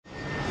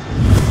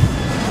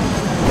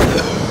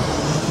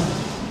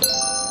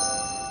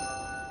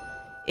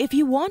If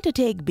you want to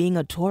take being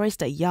a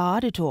tourist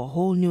yard to a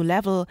whole new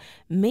level,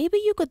 maybe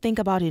you could think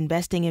about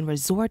investing in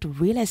resort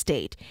real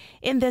estate.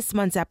 In this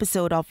month's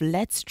episode of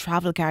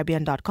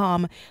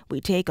Let'sTravelCaribbean.com,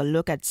 we take a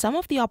look at some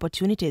of the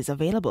opportunities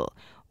available.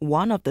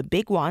 One of the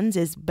big ones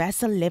is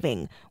Bessa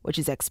Living, which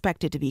is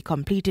expected to be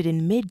completed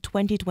in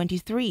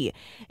mid-2023.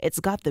 It's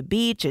got the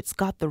beach, it's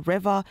got the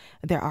river,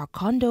 there are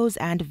condos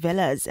and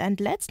villas, and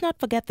let's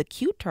not forget the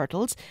cute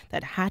turtles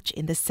that hatch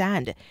in the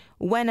sand.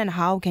 When and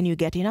how can you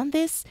get in on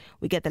this?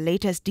 We get the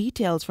latest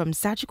details from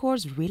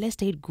Sagicor's real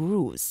estate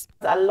gurus.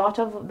 A lot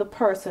of the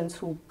persons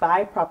who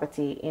buy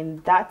property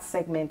in that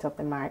segment of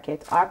the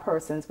market are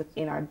persons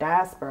within our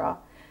diaspora.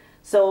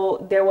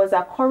 So there was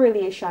a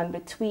correlation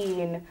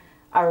between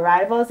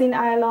arrivals in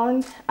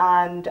Ireland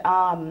and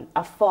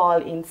a fall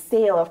in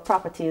sale of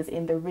properties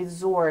in the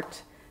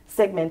resort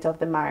segment of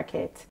the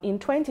market. In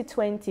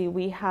 2020,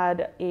 we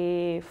had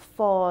a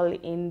fall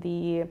in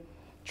the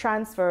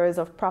transfers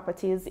of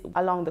properties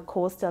along the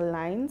coastal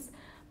lines,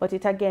 but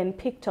it again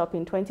picked up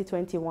in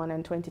 2021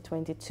 and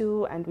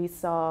 2022, and we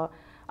saw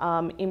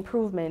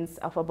improvements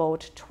of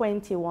about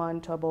 21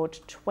 to about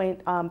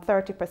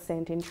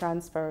 30% in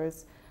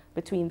transfers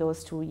between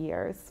those 2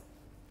 years.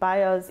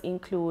 Buyers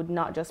include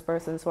not just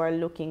persons who are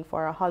looking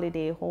for a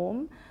holiday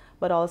home,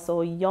 but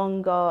also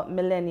younger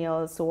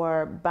millennials who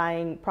are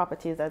buying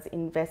properties as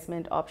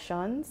investment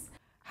options.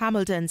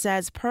 Hamilton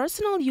says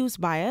personal use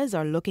buyers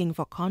are looking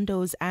for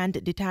condos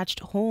and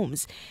detached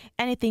homes.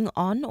 Anything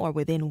on or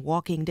within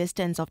walking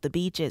distance of the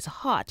beach is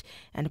hot,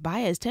 and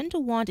buyers tend to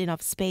want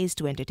enough space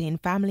to entertain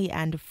family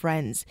and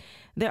friends.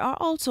 There are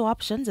also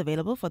options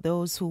available for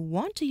those who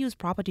want to use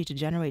property to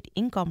generate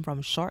income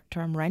from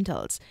short-term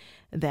rentals.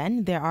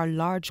 Then there are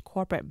large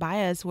corporate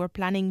buyers who are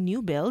planning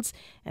new builds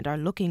and are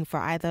looking for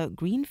either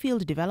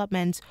greenfield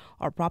developments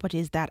or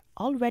properties that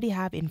already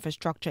have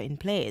infrastructure in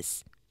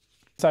place.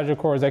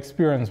 Sagicor's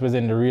experience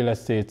within the real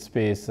estate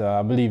space,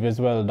 I believe, is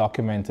well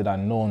documented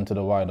and known to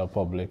the wider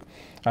public.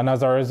 And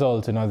as a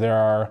result, there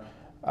are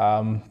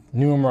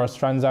numerous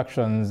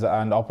transactions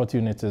and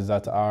opportunities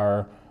that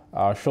are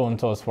shown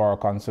to us for our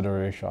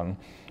consideration.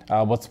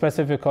 But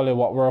specifically,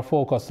 what we're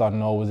focused on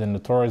now within the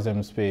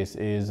tourism space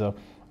is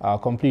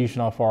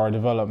completion of our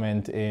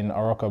development in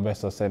Aroka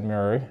Bessa St.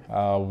 Mary,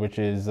 which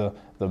is the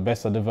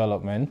Bessa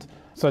development.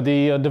 So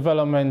the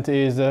development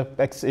is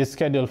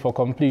scheduled for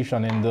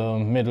completion in the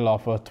middle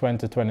of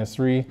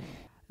 2023.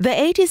 The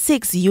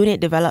 86-unit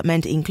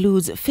development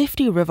includes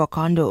 50 river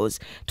condos,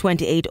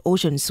 28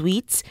 ocean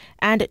suites,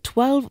 and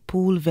 12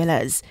 pool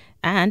villas.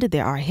 And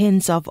there are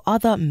hints of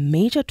other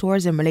major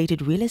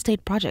tourism-related real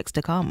estate projects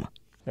to come.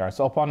 Yeah,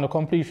 so upon the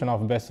completion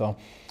of Bessa,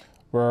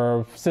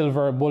 we're still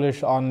very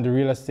bullish on the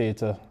real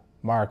estate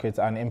market,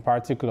 and in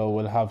particular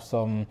we'll have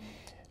some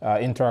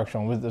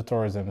interaction with the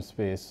tourism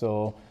space.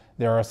 So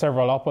there are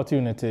several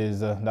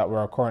opportunities that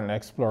we're currently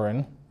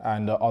exploring,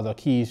 and other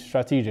key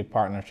strategic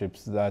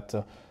partnerships that,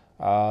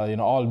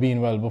 all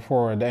being well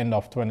before the end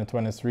of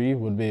 2023,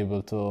 we'll be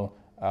able to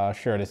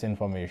share this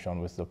information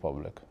with the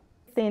public.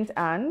 St.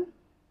 Anne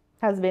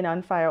has been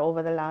on fire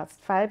over the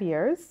last 5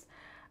 years,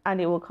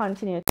 and it will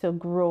continue to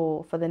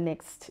grow for the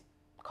next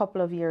couple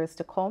of years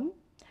to come.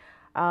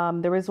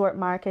 The resort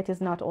market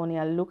is not only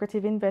a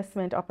lucrative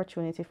investment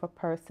opportunity for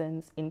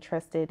persons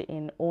interested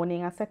in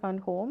owning a second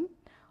home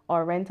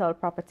or rental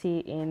property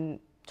in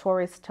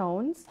tourist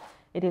towns,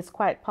 it is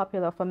quite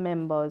popular for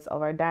members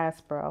of our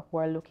diaspora who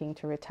are looking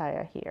to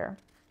retire here.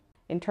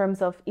 In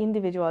terms of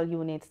individual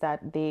units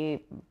that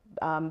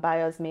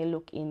buyers may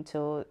look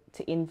into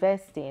to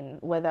invest in,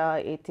 whether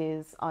it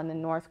is on the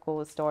North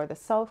Coast or the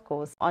South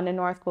Coast. On the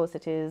North Coast,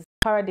 it is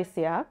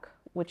Paradisiac,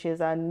 which is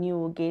a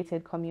new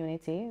gated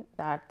community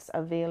that's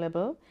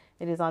available.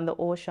 It is on the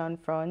ocean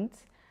front,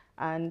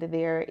 and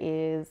there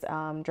is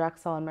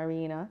Draxall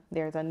Marina.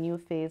 There's a new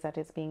phase that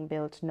is being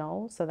built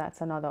now, so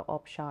that's another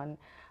option.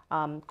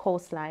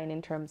 Coastline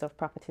in terms of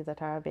properties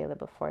that are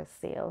available for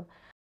sale.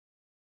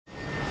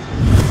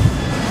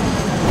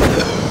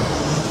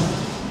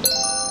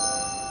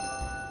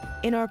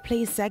 In our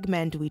Play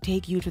segment, we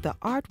take you to the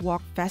Art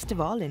Walk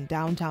Festival in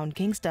downtown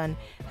Kingston,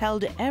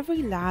 held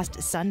every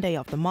last Sunday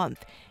of the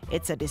month.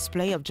 It's a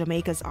display of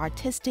Jamaica's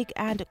artistic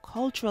and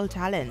cultural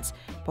talents.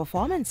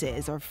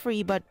 Performances are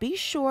free, but be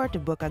sure to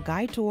book a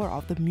guide tour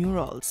of the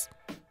murals.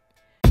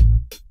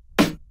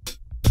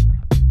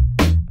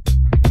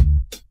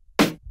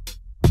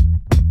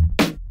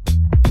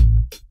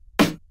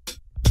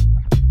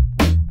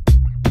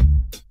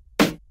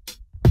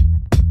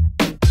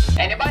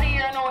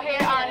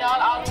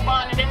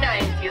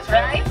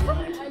 Right?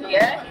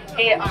 Yeah.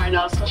 Hey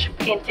Arnold, so she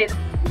painted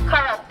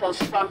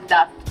characters from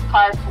that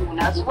cartoon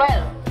as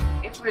well.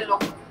 If we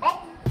look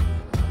up,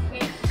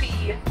 we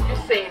see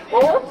Usain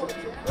Bolt,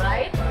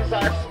 right? He's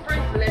our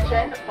sprint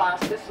legend, the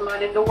fastest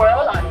man in the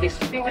world,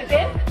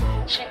 undisputed.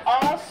 She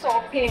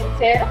also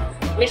painted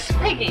Miss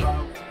Piggy,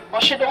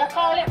 but she don't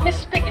call it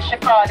Miss Piggy, she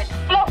called it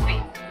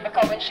Fluffy.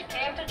 Because when she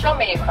came to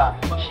Jamaica,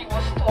 she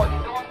was told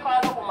you don't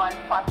call a woman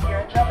fat here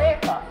in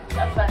Jamaica.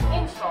 That's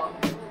an insult.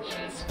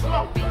 She's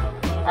fluffy.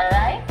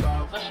 Alright?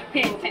 So she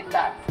painted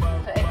that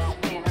to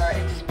explain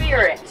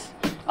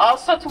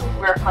Also, too,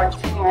 we're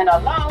continuing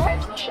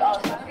along. She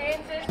also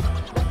painted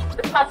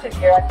the pattern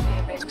here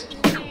at David.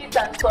 Cheese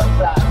and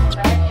sunflower.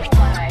 Right?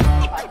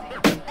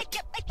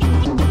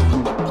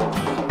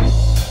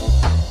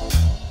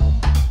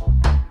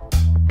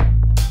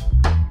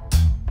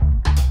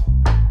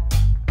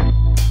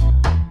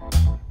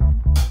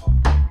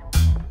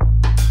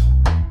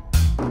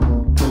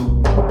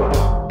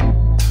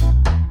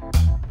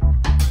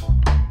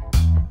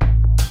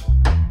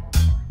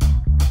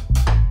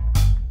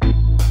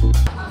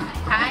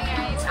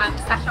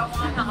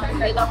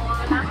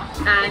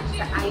 And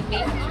I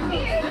make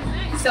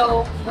jewelry.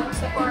 So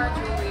most of our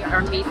jewelry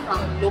are made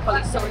from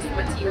locally sourced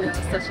materials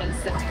such as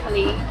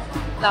clay,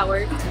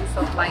 flowers, and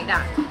stuff like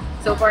that.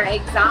 So for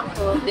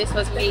example, this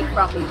was made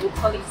from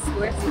locally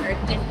sourced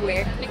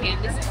earthenware.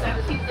 Again, this is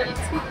everything that is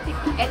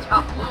edge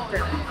of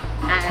water.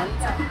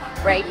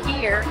 And right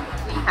here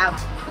we have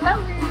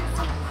flowers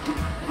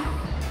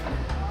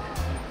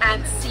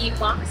and sea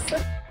moss.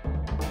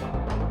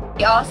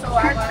 We also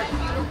have our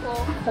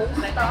beautiful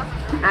coaster,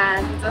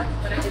 and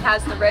it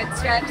has the red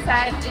stripes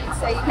side,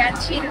 so you can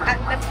chill at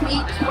the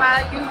beach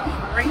while you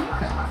drink.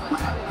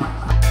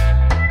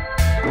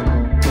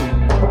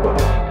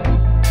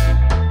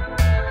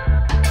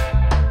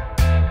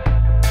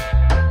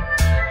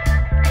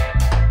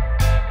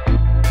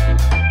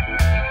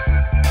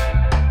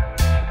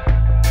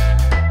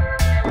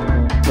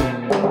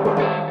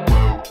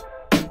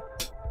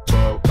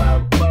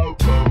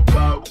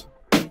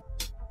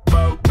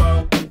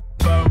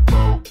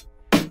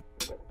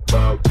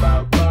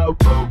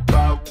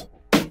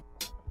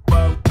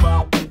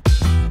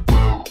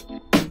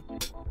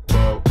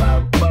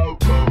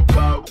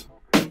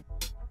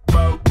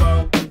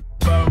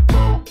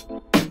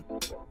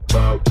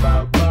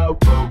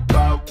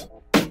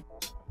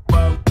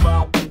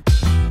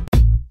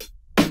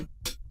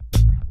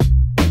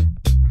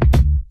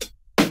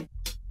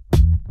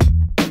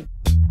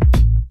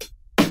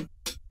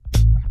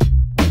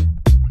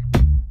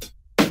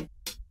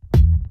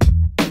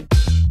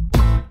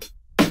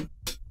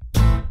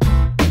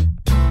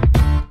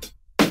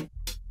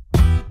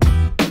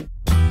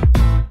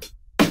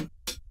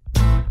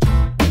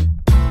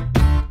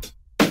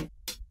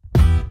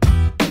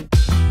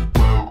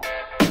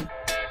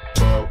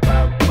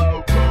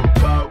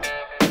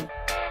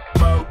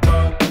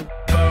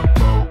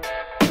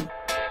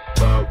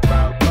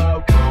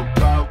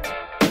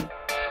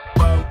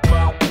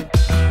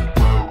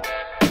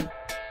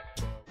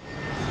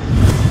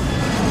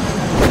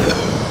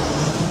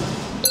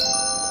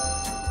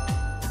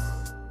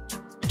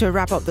 To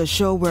wrap up the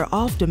show, we're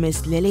off to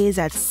Miss Lily's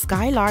at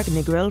Skylark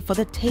Negril for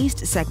the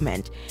taste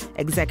segment.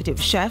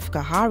 Executive Chef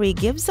Kahari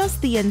gives us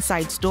the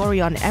inside story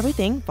on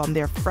everything from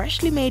their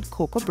freshly made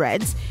cocoa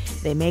breads,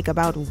 they make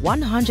about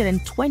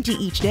 120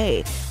 each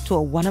day, to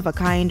a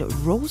one-of-a-kind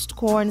roast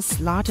corn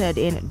slaughtered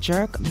in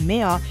jerk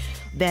mayo,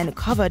 then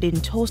covered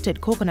in toasted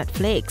coconut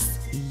flakes.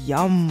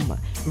 Yum!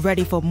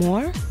 Ready for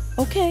more?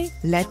 Okay,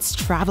 let's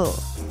travel.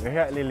 We're here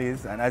at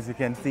Lily's, and as you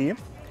can see,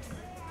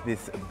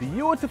 this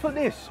beautiful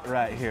dish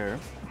right here.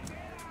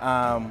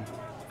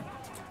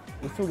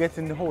 We're still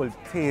getting the whole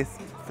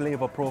taste,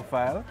 flavor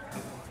profile,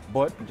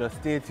 but just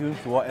stay tuned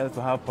to what else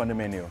we have on the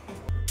menu.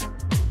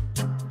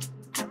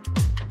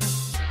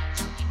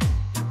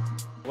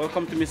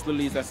 Welcome to Miss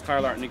Lily's at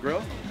Skylark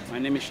Negril. My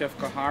name is Chef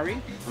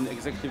Kahari. I'm the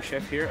executive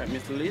chef here at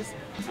Miss Lily's.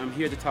 I'm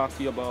here to talk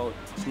to you about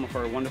some of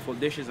our wonderful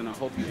dishes, and I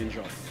hope you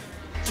enjoy.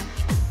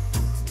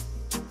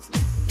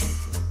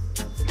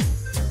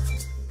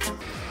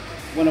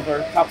 One of our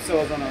top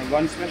sellers on our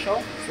lunch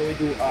special. So we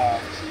do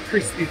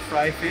crispy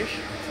fried fish.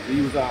 We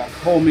use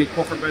homemade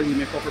cocoa bread. We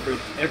make cocoa bread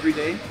every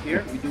day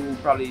here. We do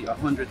probably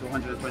 100 to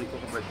 120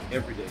 cocoa bread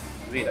every day.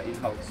 We made that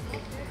in-house.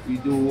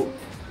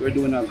 We're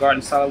doing a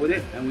garden salad with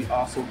it, and we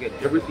also get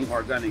everything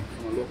organic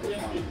from a local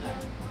farm.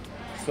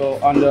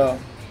 So on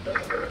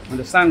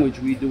the sandwich,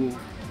 we do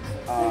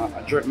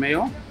a jerk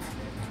mayo.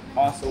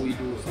 Also, we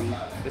do some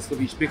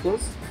escovitch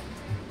pickles,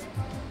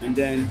 and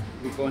then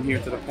we go in here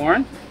to the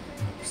corn.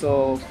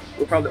 So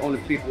we're probably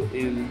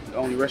the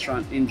only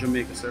restaurant in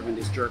Jamaica serving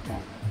this jerk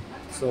corn.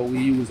 So we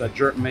use a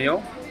jerk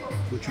mayo,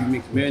 which we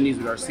mix mayonnaise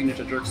with our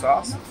signature jerk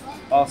sauce.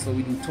 Also,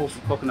 we do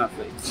toasted coconut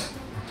flakes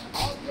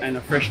and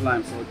a fresh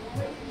lime. So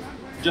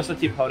just a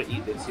tip how to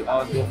eat this. You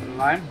always go for the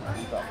lime right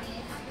on top,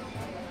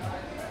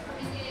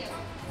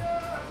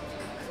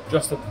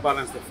 just to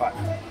balance the fat.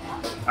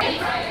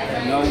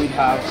 And now we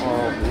have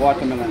our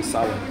watermelon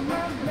salad.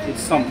 It's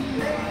summer.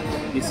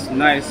 It's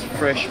nice,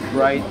 fresh,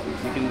 bright.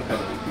 You can look at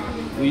it.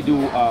 We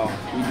do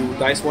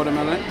diced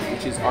watermelon,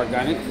 which is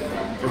organic.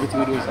 Everything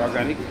we do is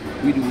organic.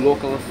 We do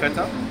local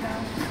feta.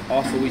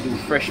 Also, we do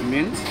fresh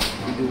mint.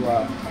 We do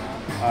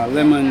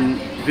lemon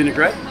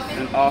vinaigrette,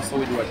 and also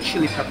we do a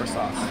chili pepper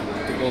sauce.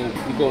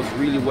 It goes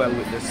really well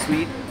with the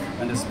sweet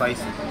and the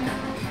spicy.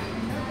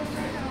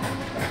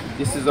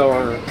 This is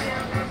our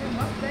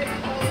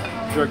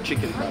jerk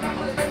chicken.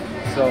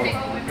 So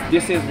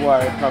this is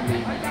why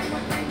probably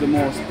the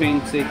most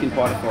painstaking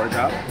part of our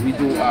job. We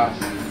do a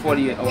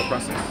 48-hour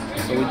process.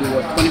 So we do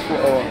a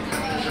 24-hour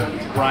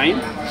brine,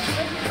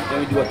 Then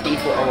we do a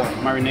 24-hour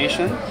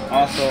marination.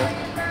 Also,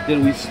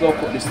 then we slow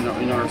cook this in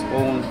our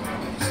own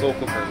slow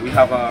cooker. We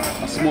have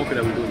a smoker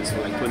that we do this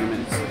for like 20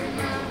 minutes.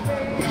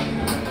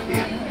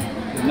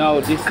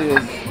 Now this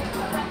is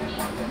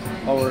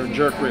our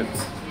jerk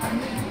ribs,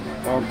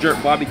 or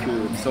jerk barbecue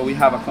ribs. So we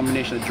have a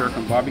combination of jerk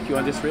and barbecue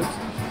on this ribs.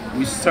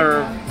 We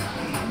serve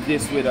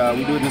this with,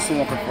 we do it in the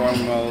smoker for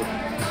about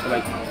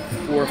like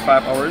 4 or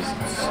 5 hours,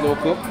 slow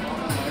cook.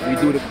 We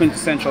do the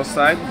quintessential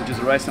side, which is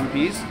rice and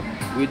peas.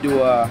 We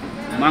do a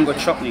mango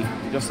chutney,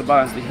 just to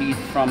balance the heat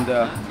from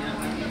the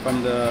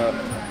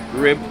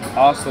rib.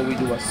 Also, we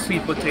do a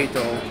sweet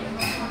potato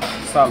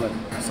salad.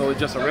 So it's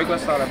just a regular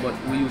salad, but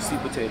we use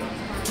sweet potato.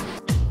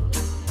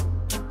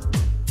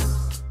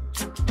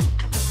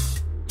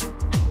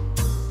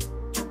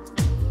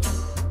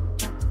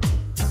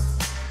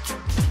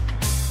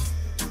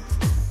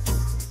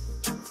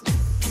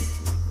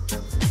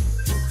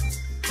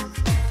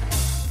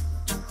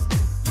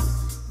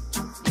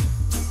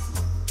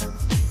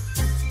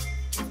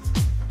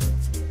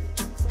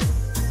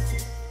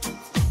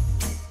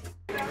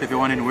 If you're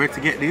wondering where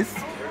to get this,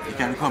 you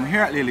can come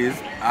here at Lily's,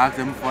 ask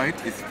them for it.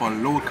 It's for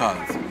locals.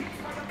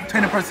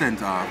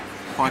 20% off,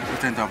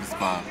 40% off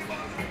spa.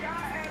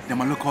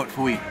 Then look out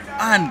for it.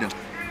 And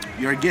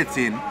you're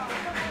getting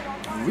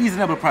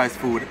reasonable price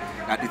food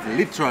that is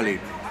literally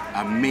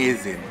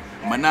amazing.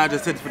 Mana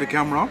just said for the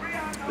camera,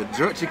 the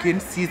jerk chicken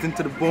seasoned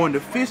to the bone, the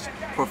fish,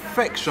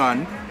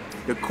 perfection.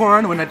 The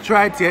corn, when I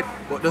tried it,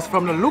 but just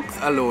from the looks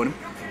alone,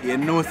 you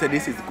know that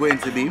this is going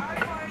to be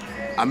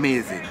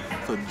amazing.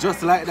 So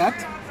just like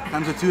that,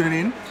 thanks for tuning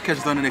in. Catch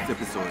us on the next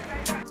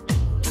episode.